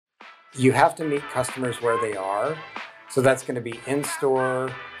You have to meet customers where they are. So that's going to be in store,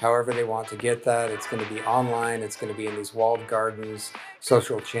 however they want to get that. It's going to be online. It's going to be in these walled gardens,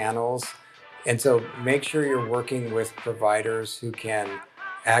 social channels. And so make sure you're working with providers who can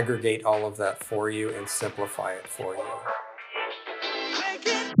aggregate all of that for you and simplify it for you.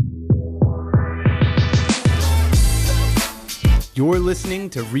 You're listening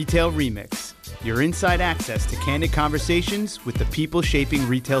to Retail Remix, your inside access to candid conversations with the people shaping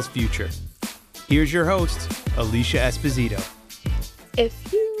retail's future. Here's your host, Alicia Esposito.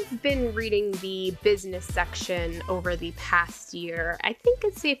 If you've been reading the business section over the past year, I think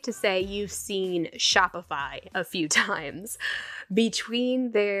it's safe to say you've seen Shopify a few times.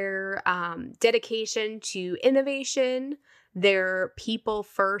 Between their dedication to innovation, their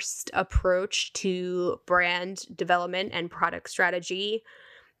people-first approach to brand development and product strategy,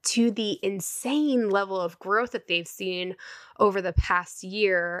 to the insane level of growth that they've seen over the past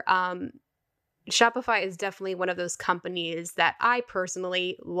year, Shopify is definitely one of those companies that I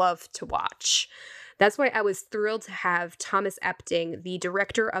personally love to watch. That's why I was thrilled to have Thomas Epting, the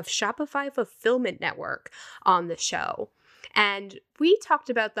director of Shopify Fulfillment Network, on the show. And we talked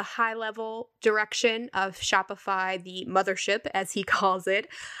about the high-level direction of Shopify, the mothership, as he calls it,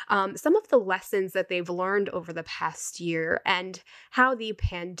 some of the lessons that they've learned over the past year, and how the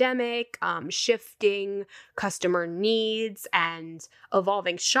pandemic, shifting customer needs, and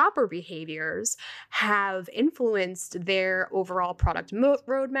evolving shopper behaviors have influenced their overall product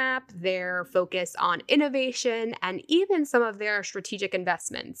roadmap, their focus on innovation, and even some of their strategic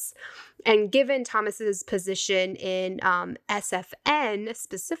investments. And given Thomas's position in SFN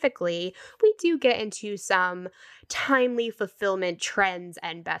specifically, we do get into some timely fulfillment trends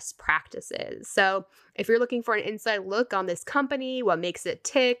and best practices. So if you're looking for an inside look on this company, what makes it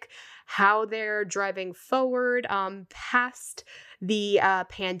tick, how they're driving forward past the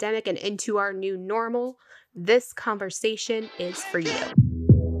pandemic and into our new normal, this conversation is for you.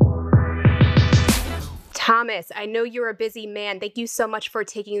 Thomas, I know you're a busy man. Thank you so much for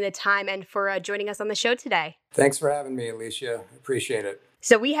taking the time and for joining us on the show today. Thanks for having me, Alicia. Appreciate it.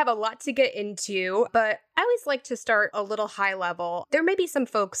 So we have a lot to get into, but I always like to start a little high level. There may be some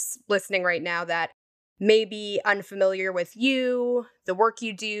folks listening right now that may be unfamiliar with you, the work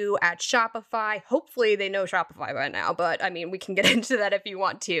you do at Shopify. Hopefully they know Shopify by now, but I mean, we can get into that if you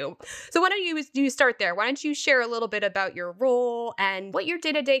want to. So why don't you start there? Why don't you share a little bit about your role and what your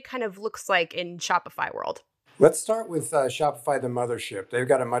day-to-day kind of looks like in Shopify world? Let's start with Shopify the Mothership. They've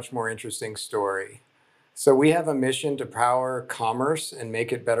got a much more interesting story. So we have a mission to power commerce and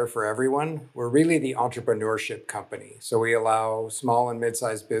make it better for everyone. We're really the entrepreneurship company. So we allow small and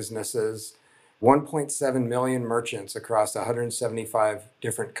mid-sized businesses, 1.7 million merchants across 175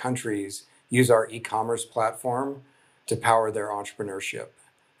 different countries use our e-commerce platform to power their entrepreneurship.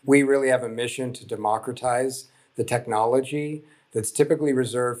 We really have a mission to democratize the technology that's typically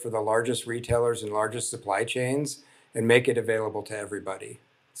reserved for the largest retailers and largest supply chains and make it available to everybody.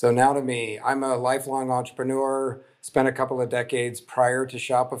 So now to me, I'm a lifelong entrepreneur, spent a couple of decades prior to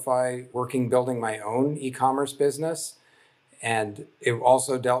Shopify building my own e-commerce business. And it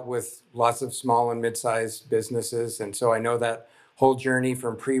also dealt with lots of small and mid-sized businesses. And so I know that whole journey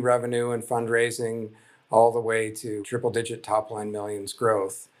from pre-revenue and fundraising all the way to triple-digit top-line millions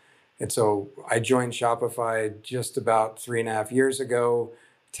growth. And so I joined Shopify just about 3.5 years ago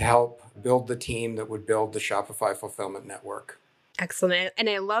to help build the team that would build the Shopify Fulfillment Network. Excellent. And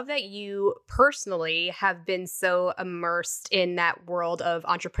I love that you personally have been so immersed in that world of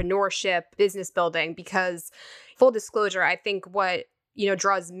entrepreneurship, business building, because full disclosure, I think what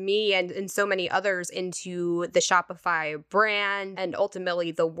draws me and so many others into the Shopify brand and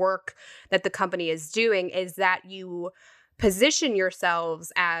ultimately the work that the company is doing is that you position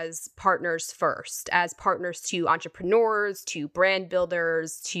yourselves as partners first, as partners to entrepreneurs, to brand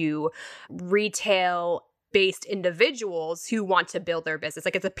builders, to retail-based individuals who want to build their business.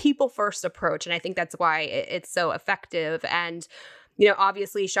 Like, it's a people-first approach, and I think that's why it's so effective. And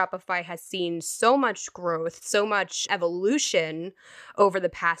obviously Shopify has seen so much growth, so much evolution over the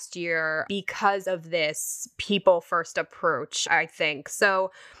past year because of this people-first approach, I think.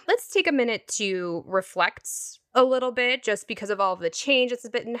 So let's take a minute to reflect a little bit just because of all of the change that's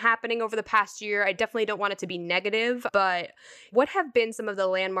been happening over the past year. I definitely don't want it to be negative, but what have been some of the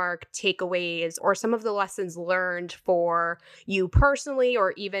landmark takeaways or some of the lessons learned for you personally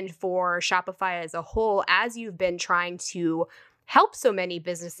or even for Shopify as a whole as you've been trying to help so many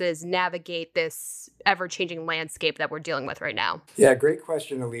businesses navigate this ever-changing landscape that we're dealing with right now? Yeah, great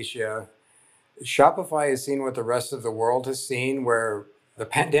question, Alicia. Shopify has seen what the rest of the world has seen, where the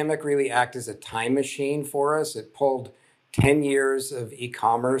pandemic really acted as a time machine for us. It pulled 10 years of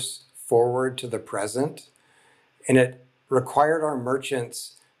e-commerce forward to the present. And it required our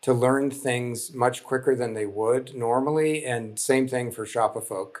merchants to learn things much quicker than they would normally. And same thing for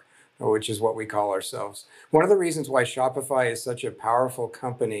Shopafolk, which is what we call ourselves. One of the reasons why Shopify is such a powerful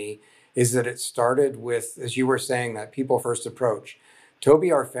company is that it started with, as you were saying, that people first approach.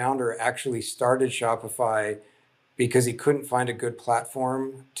 Toby, our founder, actually started Shopify because he couldn't find a good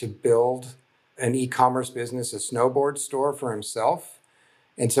platform to build an e-commerce business, a snowboard store for himself.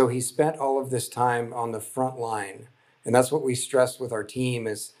 And so he spent all of this time on the front line. And that's what we stress with our team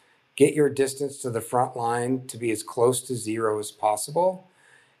is get your distance to the front line to be as close to zero as possible.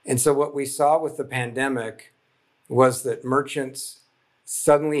 And so what we saw with the pandemic was that merchants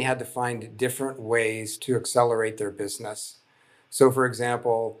suddenly had to find different ways to accelerate their business. So for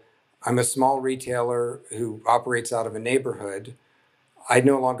example, I'm a small retailer who operates out of a neighborhood. I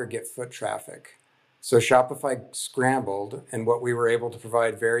no longer get foot traffic. So Shopify scrambled, and what we were able to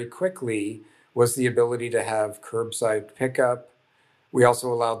provide very quickly was the ability to have curbside pickup. We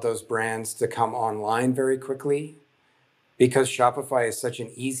also allowed those brands to come online very quickly. Because Shopify is such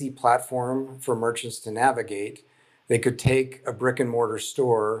an easy platform for merchants to navigate, they could take a brick and mortar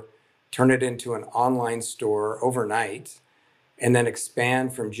store, turn it into an online store overnight, and then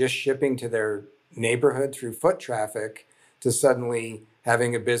expand from just shipping to their neighborhood through foot traffic to suddenly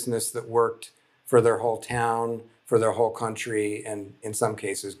having a business that worked for their whole town, for their whole country, and in some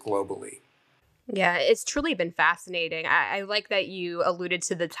cases globally. Yeah, it's truly been fascinating. I like that you alluded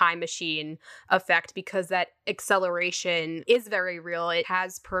to the time machine effect because that acceleration is very real. It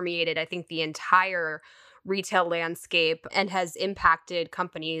has permeated, I think, the entire retail landscape and has impacted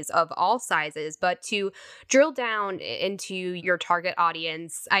companies of all sizes. But to drill down into your target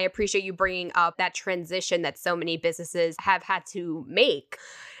audience, I appreciate you bringing up that transition that so many businesses have had to make.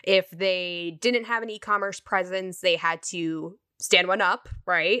 If they didn't have an e-commerce presence, they had to stand one up,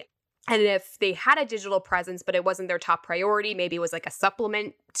 right? And if they had a digital presence, but it wasn't their top priority, maybe it was like a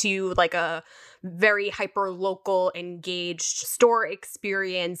supplement to like a very hyper local engaged store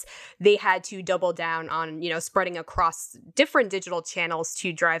experience, they had to double down on, spreading across different digital channels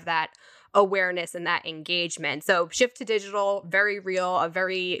to drive that awareness and that engagement. So shift to digital, very real, a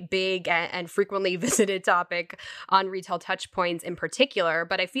very big and frequently visited topic on retail touchpoints in particular.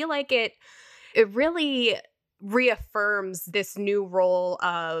 But I feel like it really reaffirms this new role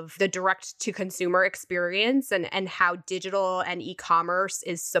of the direct to consumer experience and how digital and e-commerce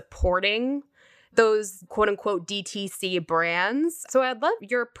is supporting those quote unquote DTC brands. So I'd love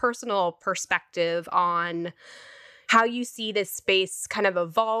your personal perspective on how you see this space kind of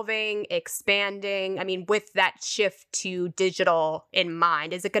evolving, expanding. I mean, with that shift to digital in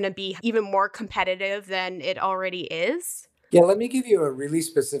mind, is it going to be even more competitive than it already is? Yeah, let me give you a really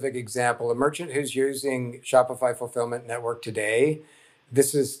specific example. A merchant who's using Shopify Fulfillment Network today,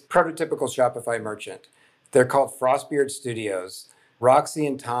 this is prototypical Shopify merchant. They're called Frostbeard Studios. Roxy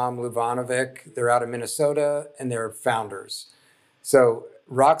and Tom Luvanovic, they're out of Minnesota, and they're founders. So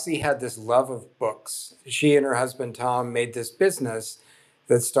Roxy had this love of books. She and her husband, Tom, made this business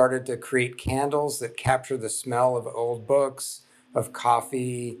that started to create candles that capture the smell of old books, of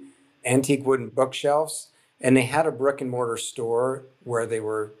coffee, antique wooden bookshelves. And they had a brick and mortar store where they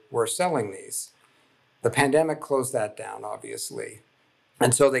were selling these. The pandemic closed that down, obviously.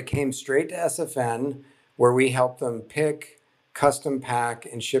 And so they came straight to SFN, where we helped them pick, custom pack,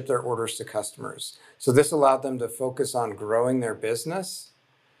 and ship their orders to customers. So this allowed them to focus on growing their business,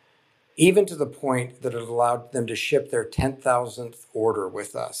 even to the point that it allowed them to ship their 10,000th order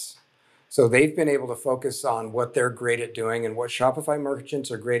with us. So they've been able to focus on what they're great at doing and what Shopify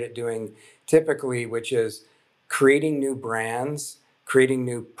merchants are great at doing typically, which is creating new brands, creating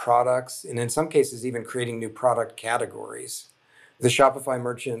new products, and in some cases, even creating new product categories. The Shopify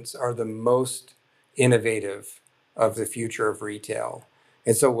merchants are the most innovative of the future of retail.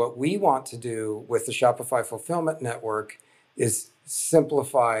 And so what we want to do with the Shopify Fulfillment Network is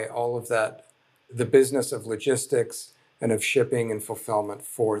simplify all of that, the business of logistics and of shipping and fulfillment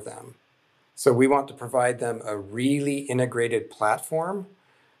for them. So we want to provide them a really integrated platform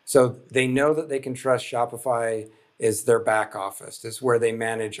so they know that they can trust Shopify is their back office. It's where they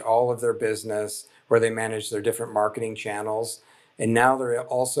manage all of their business, where they manage their different marketing channels. And now they're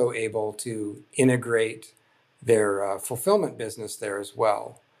also able to integrate their fulfillment business there as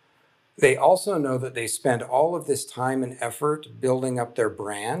well. They also know that they spend all of this time and effort building up their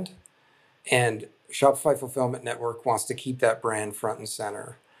brand. And Shopify Fulfillment Network wants to keep that brand front and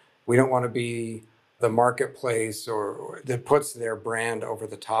center. We don't want to be the marketplace or that puts their brand over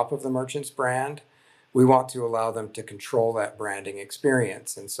the top of the merchant's brand. We want to allow them to control that branding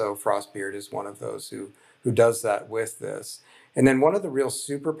experience. And so Frostbeard is one of those who does that with this. And then one of the real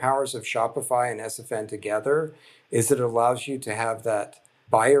superpowers of Shopify and SFN together is that it allows you to have that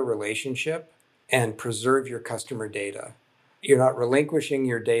buyer relationship and preserve your customer data. You're not relinquishing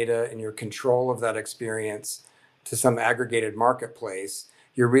your data and your control of that experience to some aggregated marketplace.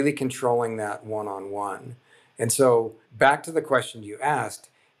 You're really controlling that one-on-one. And so back to the question you asked,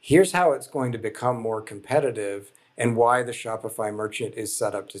 here's how it's going to become more competitive and why the Shopify merchant is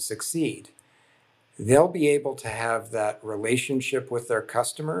set up to succeed. They'll be able to have that relationship with their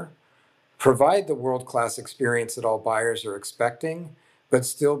customer, provide the world-class experience that all buyers are expecting, but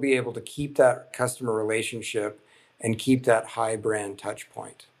still be able to keep that customer relationship and keep that high brand touch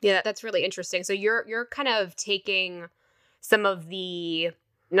point. Yeah, that's really interesting. So you're kind of taking some of the,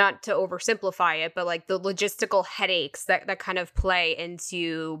 not to oversimplify it, but like the logistical headaches that kind of play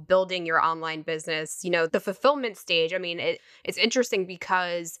into building your online business. The fulfillment stage, I mean, it's interesting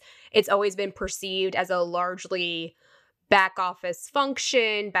because it's always been perceived as a largely back office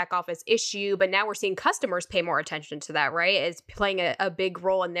function, back office issue, but now we're seeing customers pay more attention to that, right? It's playing a big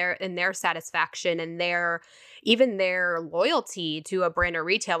role in their satisfaction and even their loyalty to a brand or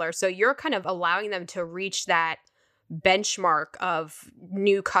retailer. So you're kind of allowing them to reach that benchmark of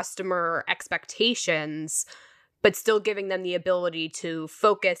new customer expectations, but still giving them the ability to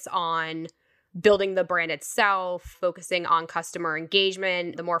focus on building the brand itself, focusing on customer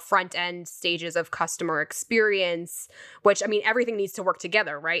engagement, the more front end stages of customer experience, which, I mean, everything needs to work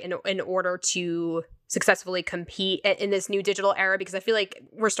together, right? In order to successfully compete in this new digital era, because I feel like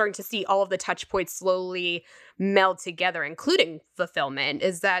we're starting to see all of the touch points slowly meld together, including fulfillment.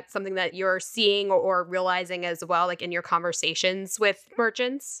 Is that something that you're seeing or realizing as well, like in your conversations with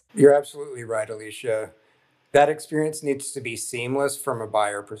merchants? You're absolutely right, Alicia. That experience needs to be seamless from a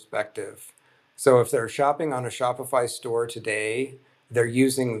buyer perspective. So if they're shopping on a Shopify store today, they're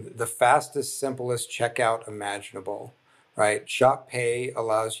using the fastest, simplest checkout imaginable, right? Shop Pay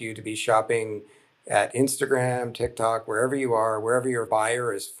allows you to be shopping at Instagram, TikTok, wherever you are, wherever your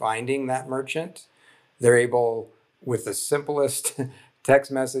buyer is finding that merchant. They're able, with the simplest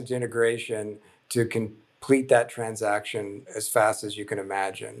text message integration, to complete that transaction as fast as you can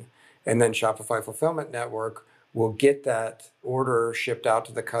imagine. And then Shopify Fulfillment Network will get that order shipped out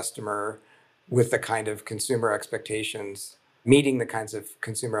to the customer with the kind of consumer expectations, meeting the kinds of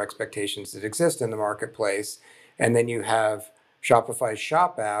consumer expectations that exist in the marketplace. And then you have Shopify's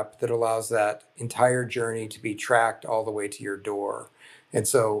Shop app that allows that entire journey to be tracked all the way to your door. And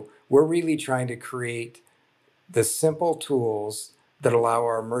so we're really trying to create the simple tools that allow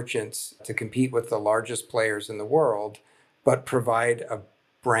our merchants to compete with the largest players in the world, but provide a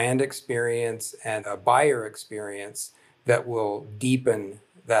brand experience and a buyer experience that will deepen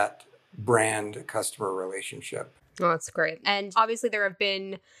that brand customer relationship. Oh, that's great. And obviously there have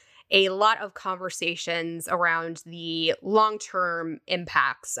been a lot of conversations around the long-term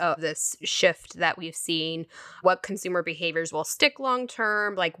impacts of this shift that we've seen, what consumer behaviors will stick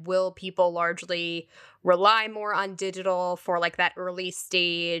long-term, like will people largely rely more on digital for like that early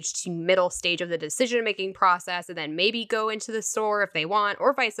stage to middle stage of the decision-making process and then maybe go into the store if they want,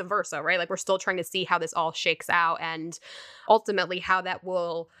 or vice versa, right? Like we're still trying to see how this all shakes out and ultimately how that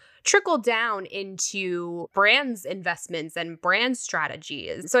will trickle down into brands' investments and brand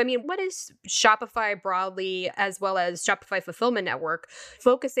strategies. So, I mean, what is Shopify broadly, as well as Shopify Fulfillment Network,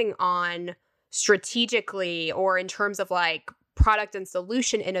 focusing on strategically or in terms of like product and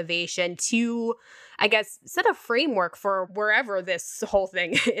solution innovation to, I guess, set a framework for wherever this whole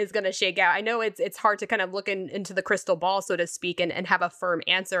thing is going to shake out? I know it's hard to kind of look into the crystal ball, so to speak, and have a firm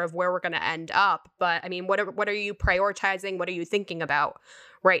answer of where we're going to end up. But I mean, what are you prioritizing? What are you thinking about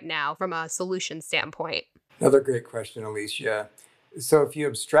right now from a solution standpoint? Another great question, Alicia. So if you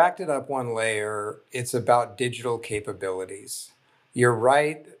abstract it up one layer, it's about digital capabilities. You're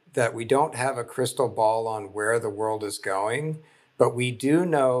right that we don't have a crystal ball on where the world is going, but we do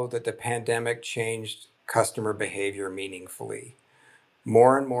know that the pandemic changed customer behavior meaningfully.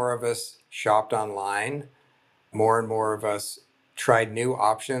 More and more of us shopped online. More and more of us tried new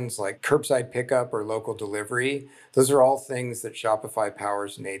options like curbside pickup or local delivery. Those are all things that Shopify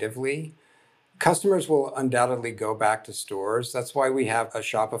powers natively. Customers will undoubtedly go back to stores. That's why we have a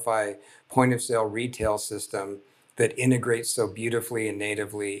Shopify point of sale retail system that integrates so beautifully and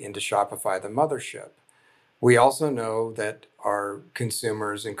natively into Shopify, the mothership. We also know that our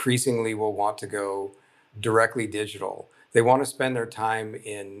consumers increasingly will want to go directly digital. They want to spend their time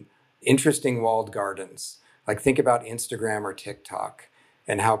in interesting walled gardens. Like think about Instagram or TikTok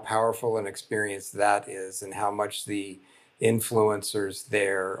and how powerful an experience that is and how much the influencers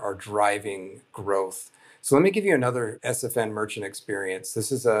there are driving growth. So let me give you another SFN merchant experience.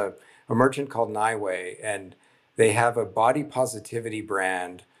 This is a merchant called Nyway, and They have a body positivity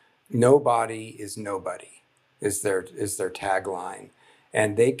brand. Nobody is nobody is their tagline.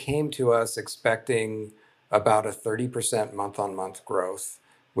 And they came to us expecting about a 30% month-on-month growth,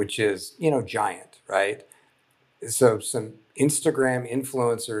 which is, giant, right? So some Instagram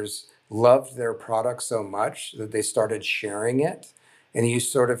influencers loved their product so much that they started sharing it. And you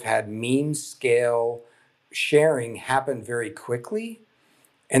sort of had meme scale sharing happen very quickly.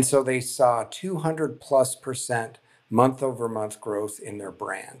 And so they saw 200+% month over month growth in their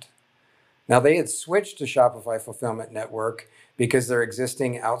brand. Now they had switched to Shopify Fulfillment Network because their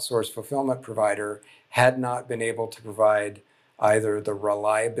existing outsourced fulfillment provider had not been able to provide either the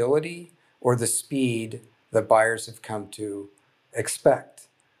reliability or the speed that buyers have come to expect.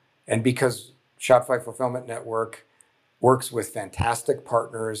 And because Shopify Fulfillment Network works with fantastic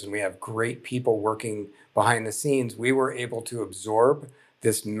partners and we have great people working behind the scenes, we were able to absorb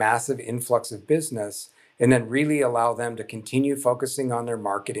this massive influx of business and then really allow them to continue focusing on their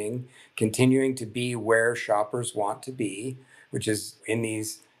marketing, continuing to be where shoppers want to be, which is in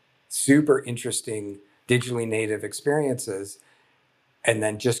these super interesting digitally native experiences, and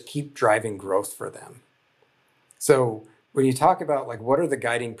then just keep driving growth for them. So when you talk about like, what are the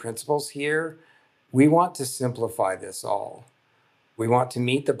guiding principles here? We want to simplify this all. We want to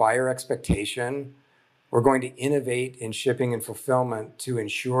meet the buyer expectation. We're going to innovate in shipping and fulfillment to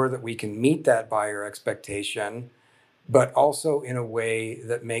ensure that we can meet that buyer expectation, but also in a way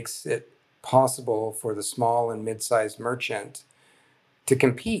that makes it possible for the small and mid-sized merchant to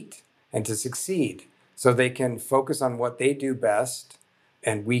compete and to succeed so they can focus on what they do best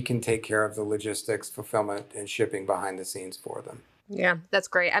and we can take care of the logistics, fulfillment, and shipping behind the scenes for them. Yeah, that's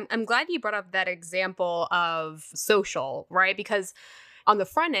great. I'm glad you brought up that example of social, right? Because on the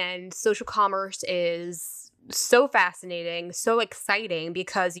front end, social commerce is so fascinating, so exciting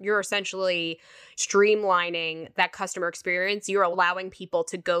because you're essentially streamlining that customer experience. You're allowing people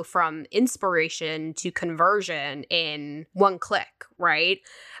to go from inspiration to conversion in one click, right?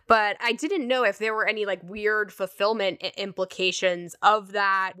 But I didn't know if there were any like weird fulfillment implications of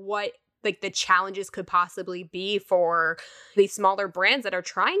that. What like the challenges could possibly be for these smaller brands that are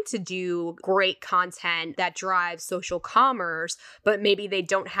trying to do great content that drives social commerce, but maybe they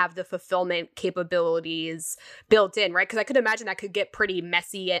don't have the fulfillment capabilities built in, right? Because I could imagine that could get pretty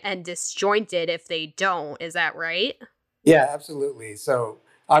messy and disjointed if they don't. Is that right? Yeah, absolutely. So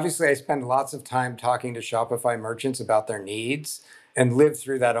obviously I spend lots of time talking to Shopify merchants about their needs and lived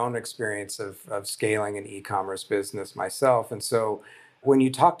through that own experience of scaling an e-commerce business myself. And so when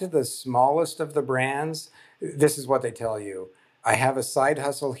you talk to the smallest of the brands, this is what they tell you. I have a side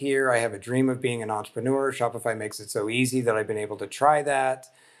hustle here. I have a dream of being an entrepreneur. Shopify makes it so easy that I've been able to try that.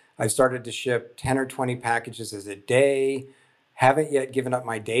 I've started to ship 10 or 20 packages a day. Haven't yet given up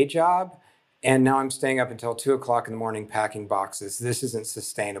my day job. And now I'm staying up until 2 o'clock in the morning packing boxes. This isn't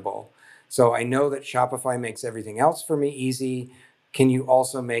sustainable. So I know that Shopify makes everything else for me easy. Can you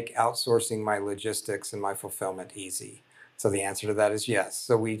also make outsourcing my logistics and my fulfillment easy? So the answer to that is yes.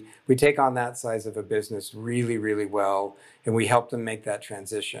 So we take on that size of a business really, really well, and we help them make that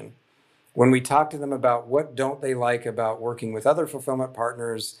transition. When we talk to them about what don't they like about working with other fulfillment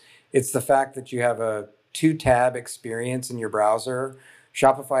partners, it's the fact that you have a 2-tab experience in your browser.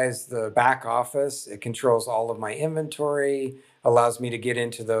 Shopify is the back office. It controls all of my inventory, allows me to get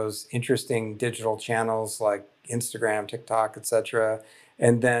into those interesting digital channels like Instagram, TikTok, etc.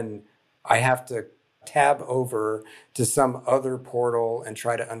 And then I have to tab over to some other portal and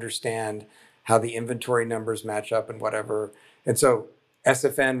try to understand how the inventory numbers match up and whatever. And so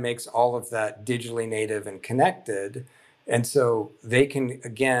SFN makes all of that digitally native and connected. And so they can,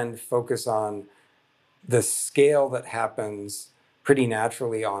 again, focus on the scale that happens pretty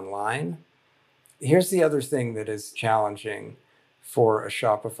naturally online. Here's the other thing that is challenging for a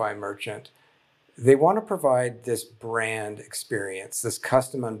Shopify merchant. They want to provide this brand experience, this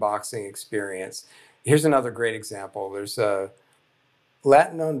custom unboxing experience. Here's another great example. There's a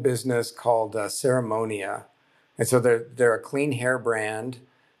Latin-owned business called Ceremonia. And so they're a clean hair brand.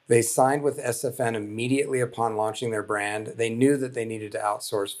 They signed with SFN immediately upon launching their brand. They knew that they needed to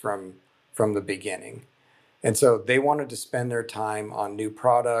outsource from the beginning. And so they wanted to spend their time on new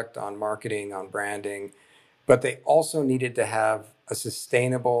product, on marketing, on branding, but they also needed to have a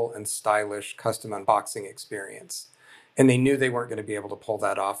sustainable and stylish custom unboxing experience. And they knew they weren't going to be able to pull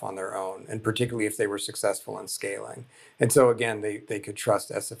that off on their own, and particularly if they were successful in scaling. And so again, they could trust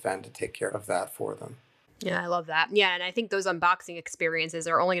SFN to take care of that for them. Yeah, I love that. Yeah, and I think those unboxing experiences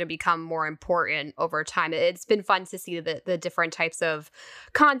are only going to become more important over time. It's been fun to see the different types of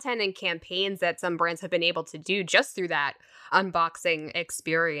content and campaigns that some brands have been able to do just through that unboxing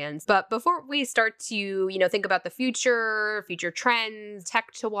experience. But before we start to, think about the future trends,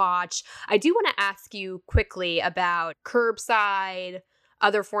 tech to watch, I do want to ask you quickly about curbside,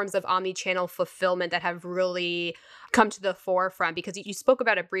 other forms of omni-channel fulfillment that have really come to the forefront, because you spoke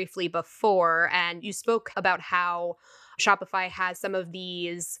about it briefly before, and you spoke about how Shopify has some of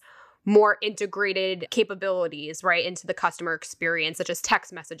these more integrated capabilities, right, into the customer experience, such as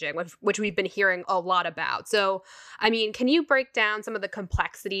text messaging, which we've been hearing a lot about. So, I mean, can you break down some of the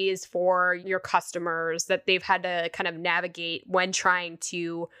complexities for your customers that they've had to kind of navigate when trying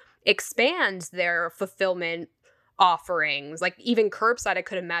to expand their fulfillment offerings? Like even curbside, I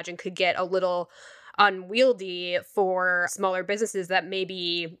could imagine, could get a little unwieldy for smaller businesses that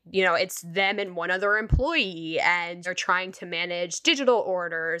maybe, it's them and one other employee, and they're trying to manage digital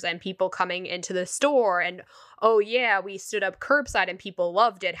orders and people coming into the store. And, oh yeah, we stood up curbside and people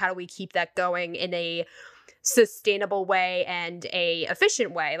loved it. How do we keep that going in a sustainable way and a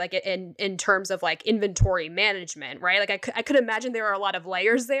efficient way, like in terms of like inventory management, right? Like I could imagine there are a lot of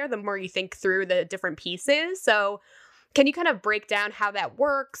layers there the more you think through the different pieces. So can you kind of break down how that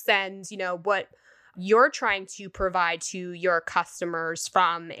works and, what you're trying to provide to your customers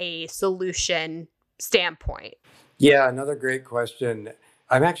from a solution standpoint? Yeah, another great question.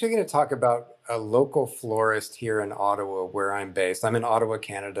 I'm actually going to talk about a local florist here in Ottawa, where I'm based. I'm in Ottawa,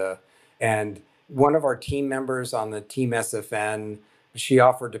 Canada, and one of our team members on the Team SFN, she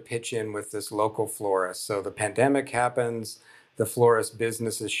offered to pitch in with this local florist. So the pandemic happens, the florist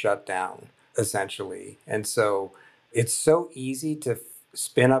business is shut down, essentially. And so it's so easy to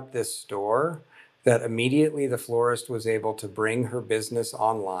spin up this store that immediately the florist was able to bring her business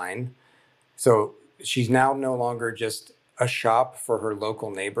online. So she's now no longer just a shop for her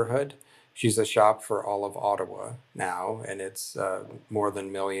local neighborhood. She's a shop for all of Ottawa now, and it's more than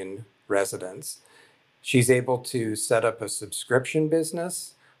 1 million residents. She's able to set up a subscription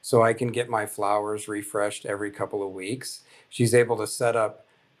business so I can get my flowers refreshed every couple of weeks. She's able to set up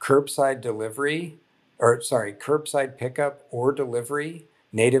curbside pickup or delivery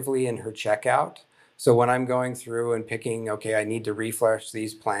natively in her checkout. So when I'm going through and picking, okay, I need to refresh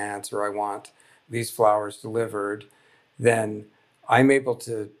these plants or I want these flowers delivered, then I'm able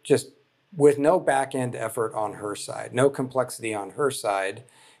to just, with no back end effort on her side, no complexity on her side,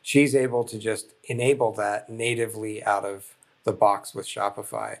 she's able to just enable that natively out of the box with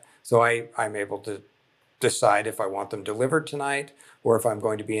Shopify. So I'm able to decide if I want them delivered tonight or if I'm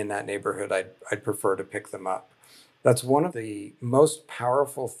going to be in that neighborhood, I'd prefer to pick them up. That's one of the most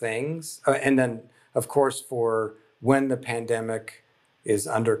powerful things. And then, of course, for when the pandemic is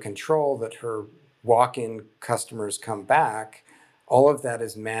under control, that her walk-in customers come back, all of that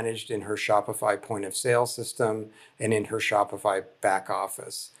is managed in her Shopify point of sale system and in her Shopify back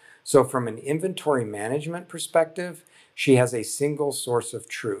office. So from an inventory management perspective, she has a single source of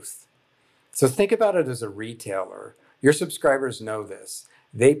truth. So think about it as a retailer. Your subscribers know this.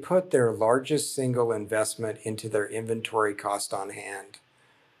 They put their largest single investment into their inventory cost on hand.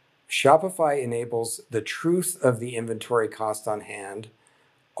 Shopify enables the truth of the inventory cost on hand,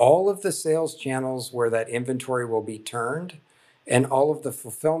 all of the sales channels where that inventory will be turned, and all of the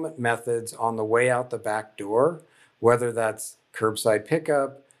fulfillment methods on the way out the back door, whether that's curbside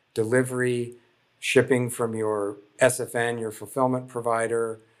pickup, delivery, shipping from your SFN, your fulfillment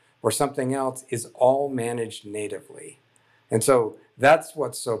provider, or something else, is all managed natively. And so that's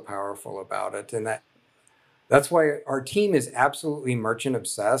what's so powerful about it. And that's why our team is absolutely merchant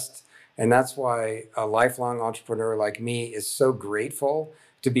obsessed. And that's why a lifelong entrepreneur like me is so grateful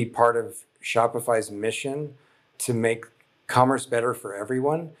to be part of Shopify's mission to make commerce better for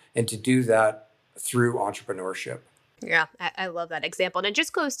everyone and to do that through entrepreneurship. Yeah, I love that example. And it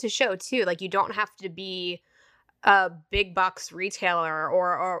just goes to show too, like you don't have to be a big box retailer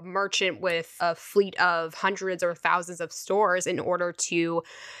or a merchant with a fleet of hundreds or thousands of stores in order to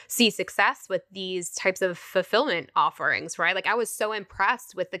see success with these types of fulfillment offerings, right? Like I was so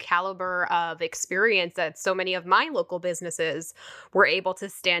impressed with the caliber of experience that so many of my local businesses were able to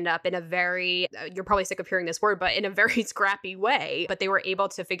stand up in a very, you're probably sick of hearing this word, but in a very scrappy way, but they were able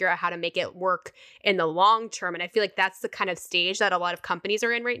to figure out how to make it work in the long term. And I feel like that's the kind of stage that a lot of companies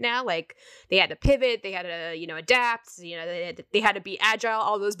are in right now. Like they had to pivot, they had to, adapt, they had to be agile,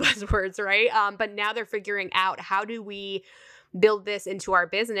 all those buzzwords, right? But now they're figuring out, how do we build this into our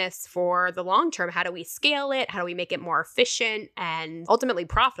business for the long term? How do we scale it? How do we make it more efficient and ultimately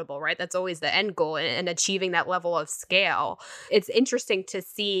profitable, right? That's always the end goal, and achieving that level of scale. It's interesting to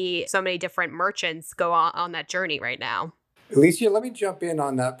see so many different merchants go on that journey right now. Alicia, let me jump in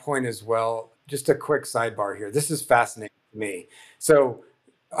on that point as well. Just a quick sidebar here. This is fascinating to me. So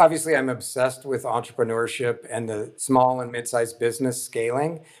obviously, I'm obsessed with entrepreneurship and the small and mid-sized business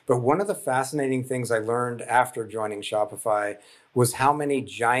scaling. But one of the fascinating things I learned after joining Shopify was how many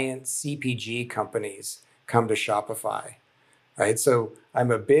giant CPG companies come to Shopify, right? So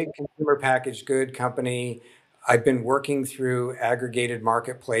I'm a big consumer packaged good company. I've been working through aggregated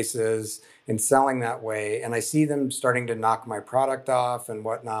marketplaces and selling that way. And I see them starting to knock my product off and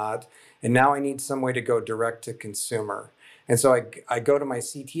whatnot. And now I need some way to go direct to consumer. And so I go to my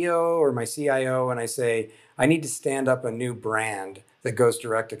CTO or my CIO and I say, I need to stand up a new brand that goes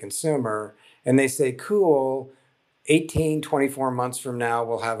direct to consumer. And they say, cool, 18, 24 months from now,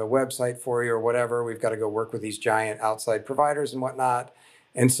 we'll have a website for you or whatever. We've got to go work with these giant outside providers and whatnot.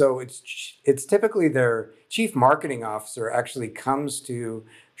 And so it's typically their chief marketing officer actually comes to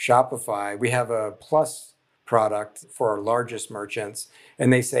Shopify. We have a Plus product for our largest merchants.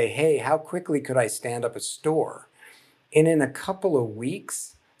 And they say, hey, how quickly could I stand up a store? And in a couple of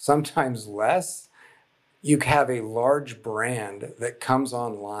weeks, sometimes less, you have a large brand that comes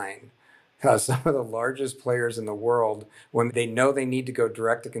online. Some of the largest players in the world, when they know they need to go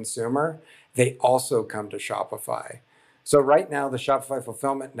direct to consumer, they also come to Shopify. So right now, the Shopify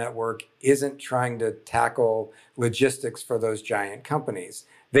Fulfillment Network isn't trying to tackle logistics for those giant companies.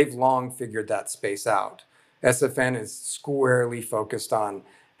 They've long figured that space out. SFN is squarely focused on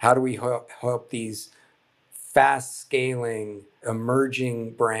how do we help these fast scaling,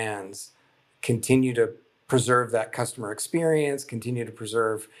 emerging brands continue to preserve that customer experience, continue to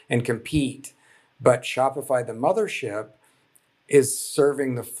preserve and compete. But Shopify, the mothership, is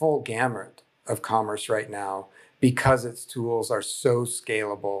serving the full gamut of commerce right now because its tools are so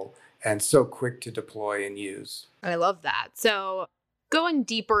scalable and so quick to deploy and use. I love that. So going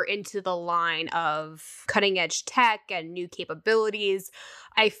deeper into the line of cutting edge tech and new capabilities,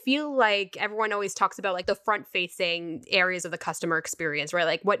 I feel like everyone always talks about like the front facing areas of the customer experience, right?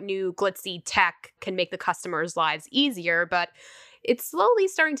 Like what new glitzy tech can make the customers' lives easier, but it's slowly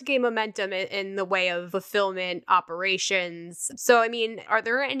starting to gain momentum in the way of fulfillment operations. So, I mean, are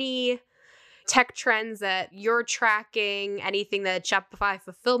there any tech trends that you're tracking, anything that Shopify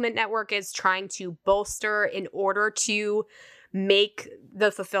Fulfillment Network is trying to bolster in order to make the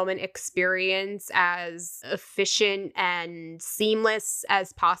fulfillment experience as efficient and seamless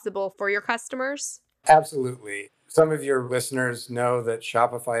as possible for your customers? Absolutely. Some of your listeners know that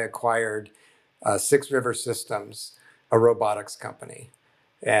Shopify acquired 6 River Systems, a robotics company.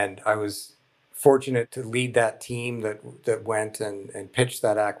 And I was fortunate to lead that team that went and pitched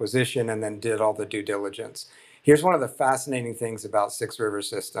that acquisition and then did all the due diligence. Here's one of the fascinating things about 6 River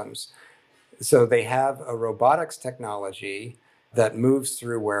Systems. So they have a robotics technology that moves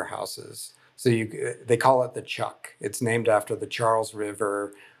through warehouses. So they call it the Chuck. It's named after the Charles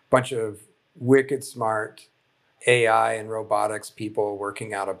River, bunch of wicked smart AI and robotics people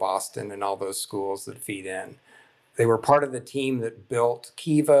working out of Boston and all those schools that feed in. They were part of the team that built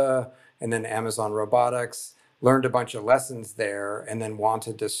Kiva and then Amazon Robotics, learned a bunch of lessons there, and then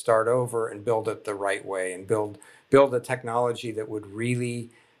wanted to start over and build it the right way and build a technology that would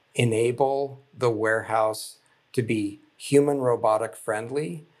really enable the warehouse to be human robotic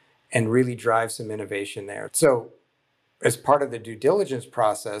friendly and really drive some innovation there. So as part of the due diligence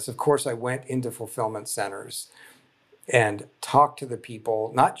process, of course, I went into fulfillment centers and talked to the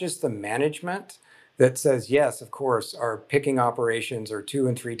people, not just the management that says, yes, of course, our picking operations are 2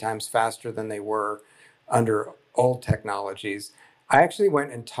 and 3 times faster than they were under old technologies. I actually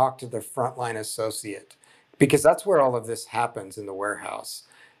went and talked to the frontline associate because that's where all of this happens in the warehouse,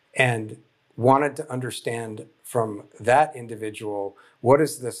 and wanted to understand from that individual, what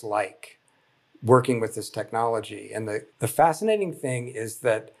is this like working with this technology? And the fascinating thing is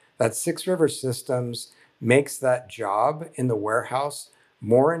that 6 River Systems makes that job in the warehouse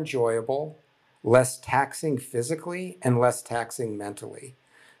more enjoyable, less taxing physically, and less taxing mentally.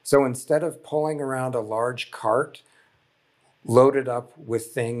 So instead of pulling around a large cart loaded up with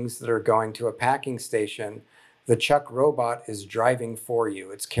things that are going to a packing station, the Chuck robot is driving for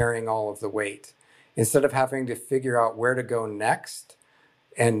you. It's carrying all of the weight. Instead of having to figure out where to go next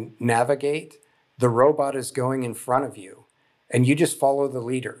and navigate, the robot is going in front of you and you just follow the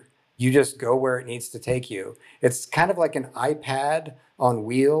leader. You just go where it needs to take you. It's kind of like an iPad on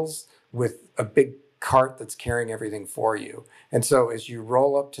wheels with a big cart that's carrying everything for you. And so as you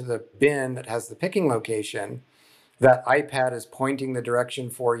roll up to the bin that has the picking location, That iPad is pointing the direction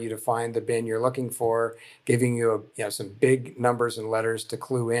for you to find the bin you're looking for, giving you, some big numbers and letters to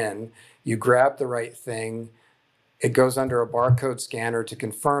clue in. You grab the right thing. It goes under a barcode scanner to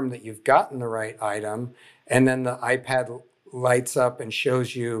confirm that you've gotten the right item. And then the iPad lights up and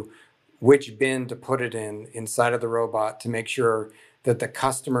shows you which bin to put it in inside of the robot to make sure that the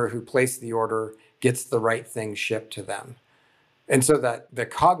customer who placed the order gets the right thing shipped to them. And so that the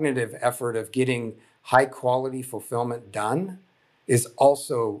cognitive effort of getting high quality fulfillment done is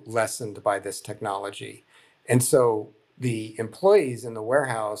also lessened by this technology. And so the employees in the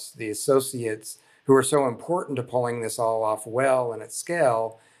warehouse, the associates who are so important to pulling this all off well and at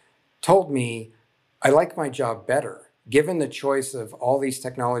scale, told me, I like my job better. Given the choice of all these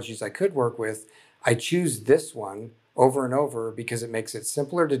technologies I could work with, I choose this one over and over because it makes it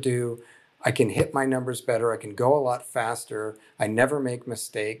simpler to do. I can hit my numbers better. I can go a lot faster. I never make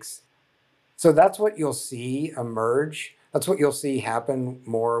mistakes. So that's what you'll see emerge. That's what you'll see happen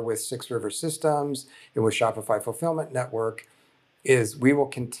more with 6 River Systems and with Shopify Fulfillment Network, is we will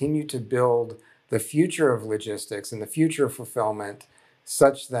continue to build the future of logistics and the future of fulfillment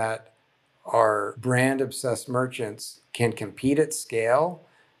such that our brand-obsessed merchants can compete at scale,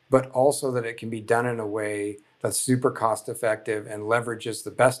 but also that it can be done in a way that's super cost-effective and leverages the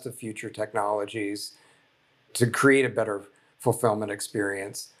best of future technologies to create a better fulfillment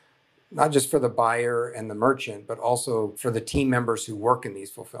experience, not just for the buyer and the merchant, but also for the team members who work in these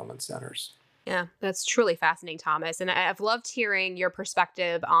fulfillment centers. Yeah, that's truly fascinating, Thomas. And I've loved hearing your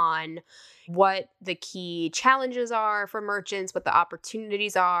perspective on what the key challenges are for merchants, what the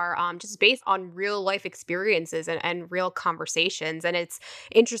opportunities are, just based on real life experiences and real conversations. And it's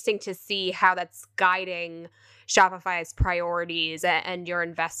interesting to see how that's guiding Shopify's priorities and your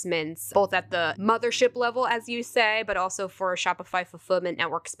investments, both at the mothership level, as you say, but also for Shopify Fulfillment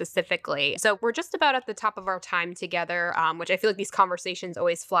Network specifically. So we're just about at the top of our time together, which I feel like these conversations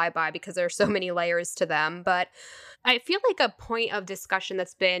always fly by because there are so many layers to them. But I feel like a point of discussion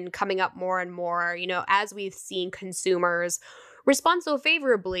that's been coming up more and more, as we've seen consumers respond so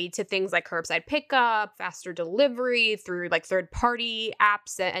favorably to things like curbside pickup, faster delivery through like third-party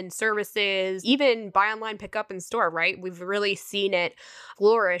apps and services, even buy online, pickup in store, right? We've really seen it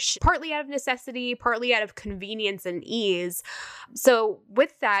flourish, partly out of necessity, partly out of convenience and ease. So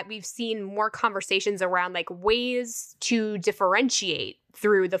with that, we've seen more conversations around like ways to differentiate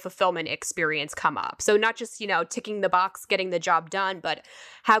through the fulfillment experience come up. So not just, ticking the box, getting the job done, but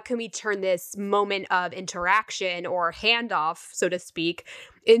how can we turn this moment of interaction or handoff, so to speak,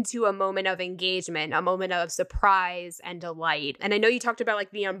 into a moment of engagement, a moment of surprise and delight. And I know you talked about like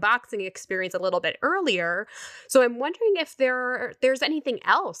the unboxing experience a little bit earlier. So I'm wondering if there's anything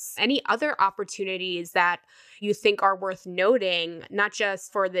else, any other opportunities that you think are worth noting, not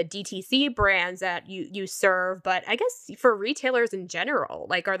just for the DTC brands that you serve, but I guess for retailers in general.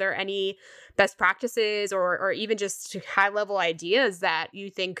 Like, are there any best practices or even just high level ideas that you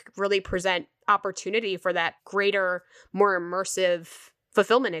think really present opportunity for that greater, more immersive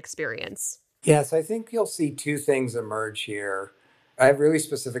fulfillment experience? Yes, I think you'll see two things emerge here. I have really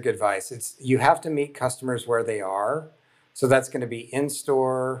specific advice. You have to meet customers where they are. So that's going to be in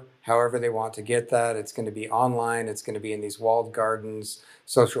store, however they want to get that. It's going to be online. It's going to be in these walled gardens,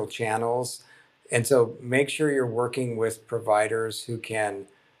 social channels. And so make sure you're working with providers who can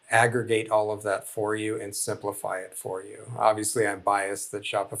aggregate all of that for you and simplify it for you. Obviously, I'm biased that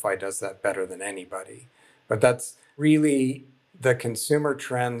Shopify does that better than anybody, but that's really the consumer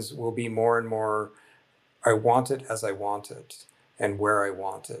trends will be more and more, I want it as I want it and where I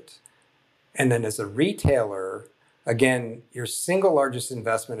want it. And then as a retailer, again, your single largest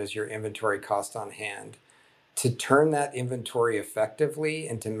investment is your inventory cost on hand. To turn that inventory effectively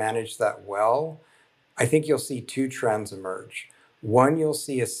and to manage that well, I think you'll see two trends emerge. One, you'll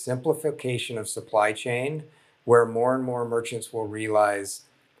see a simplification of supply chain where more and more merchants will realize,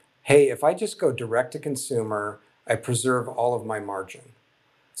 hey, if I just go direct to consumer, I preserve all of my margin.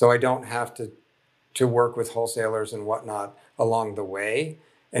 So I don't have to work with wholesalers and whatnot along the way.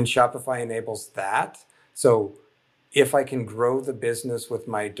 And Shopify enables that. So if I can grow the business with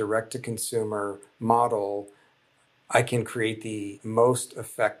my direct to consumer model, I can create the most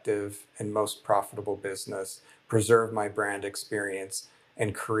effective and most profitable business, preserve my brand experience,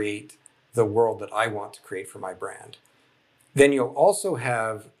 and create the world that I want to create for my brand. Then you'll also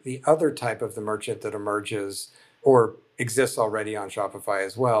have the other type of the merchant that emerges or exists already on Shopify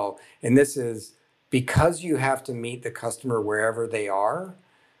as well. And this is because you have to meet the customer wherever they are,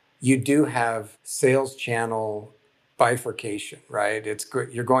 you do have sales channel bifurcation, right?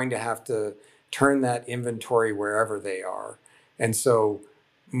 You're going to have to turn that inventory wherever they are. And so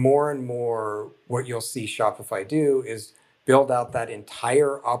more and more what you'll see Shopify do is build out that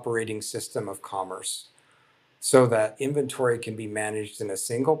entire operating system of commerce so that inventory can be managed in a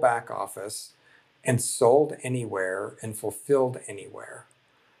single back office and sold anywhere and fulfilled anywhere.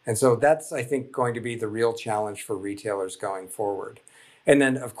 And so that's, I think, going to be the real challenge for retailers going forward. And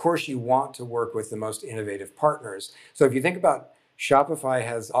then, of course, you want to work with the most innovative partners. So if you think about Shopify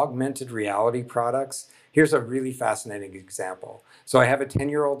has augmented reality products, here's a really fascinating example. So I have a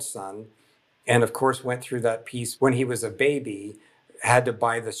 10-year-old son, and of course went through that piece when he was a baby, had to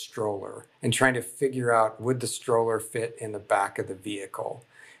buy the stroller and trying to figure out, would the stroller fit in the back of the vehicle?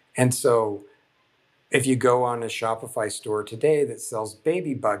 And so if you go on a Shopify store today that sells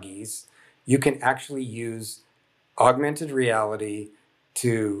baby buggies, you can actually use augmented reality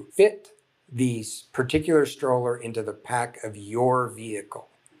to fit the particular stroller into the back of your vehicle.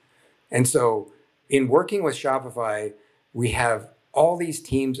 And so in working with Shopify, we have all these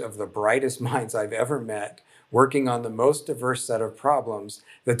teams of the brightest minds I've ever met working on the most diverse set of problems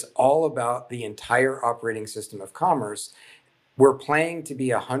that's all about the entire operating system of commerce. We're playing to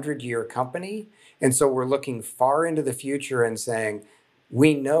be a 100-year company. And so we're looking far into the future and saying,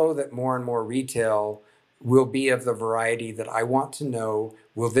 we know that more and more retail will be of the variety that I want to know,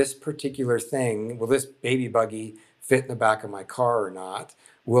 will this particular thing, will this baby buggy fit in the back of my car or not?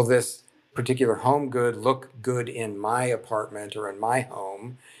 Will this particular home good look good in my apartment or in my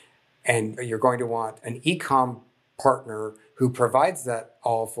home? And you're going to want an e-com partner who provides that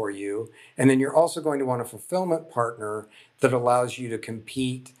all for you. And then you're also going to want a fulfillment partner that allows you to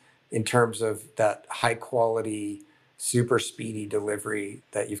compete in terms of that high quality, super speedy delivery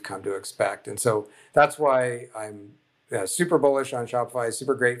that you've come to expect. And so that's why I'm super bullish on Shopify,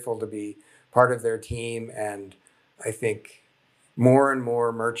 super grateful to be part of their team. And I think more and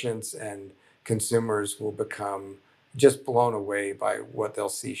more merchants and consumers will become just blown away by what they'll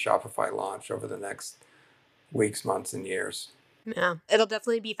see Shopify launch over the next weeks, months, and years. Yeah, it'll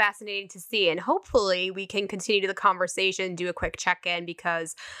definitely be fascinating to see. And hopefully we can continue the conversation, do a quick check-in,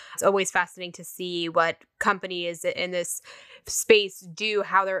 because it's always fascinating to see what companies in this space do,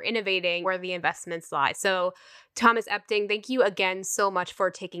 how they're innovating, where the investments lie. So Thomas Epting, thank you again so much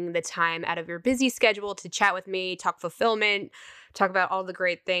for taking the time out of your busy schedule to chat with me, talk fulfillment, talk about all the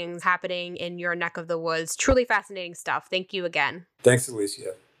great things happening in your neck of the woods. Truly fascinating stuff. Thank you again. Thanks,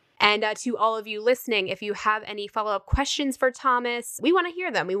 Alicia. And to all of you listening, if you have any follow-up questions for Thomas, we want to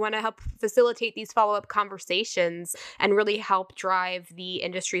hear them. We want to help facilitate these follow-up conversations and really help drive the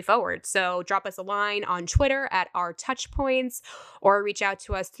industry forward. So drop us a line on Twitter at our Touchpoints, or reach out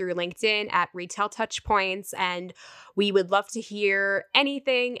to us through LinkedIn at Retail Touchpoints. And we would love to hear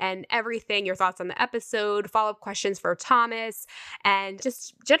anything and everything, your thoughts on the episode, follow-up questions for Thomas, and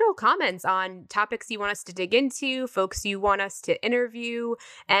just general comments on topics you want us to dig into, folks you want us to interview,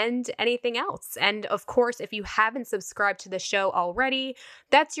 and anything else. And of course, if you haven't subscribed to the show already,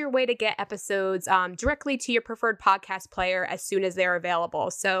 that's your way to get episodes directly to your preferred podcast player as soon as they're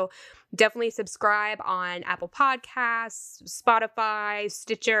available. So definitely subscribe on Apple Podcasts, Spotify,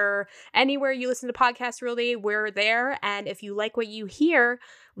 Stitcher, anywhere you listen to podcasts, really, we're there. And if you like what you hear,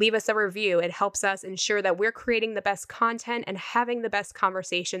 leave us a review. It helps us ensure that we're creating the best content and having the best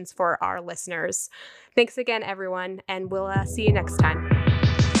conversations for our listeners. Thanks again, everyone, and we'll see you next time.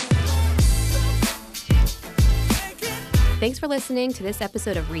 Thanks for listening to this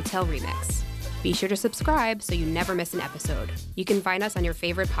episode of Retail Remix. Be sure to subscribe so you never miss an episode. You can find us on your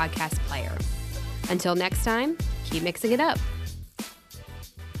favorite podcast player. Until next time, keep mixing it up.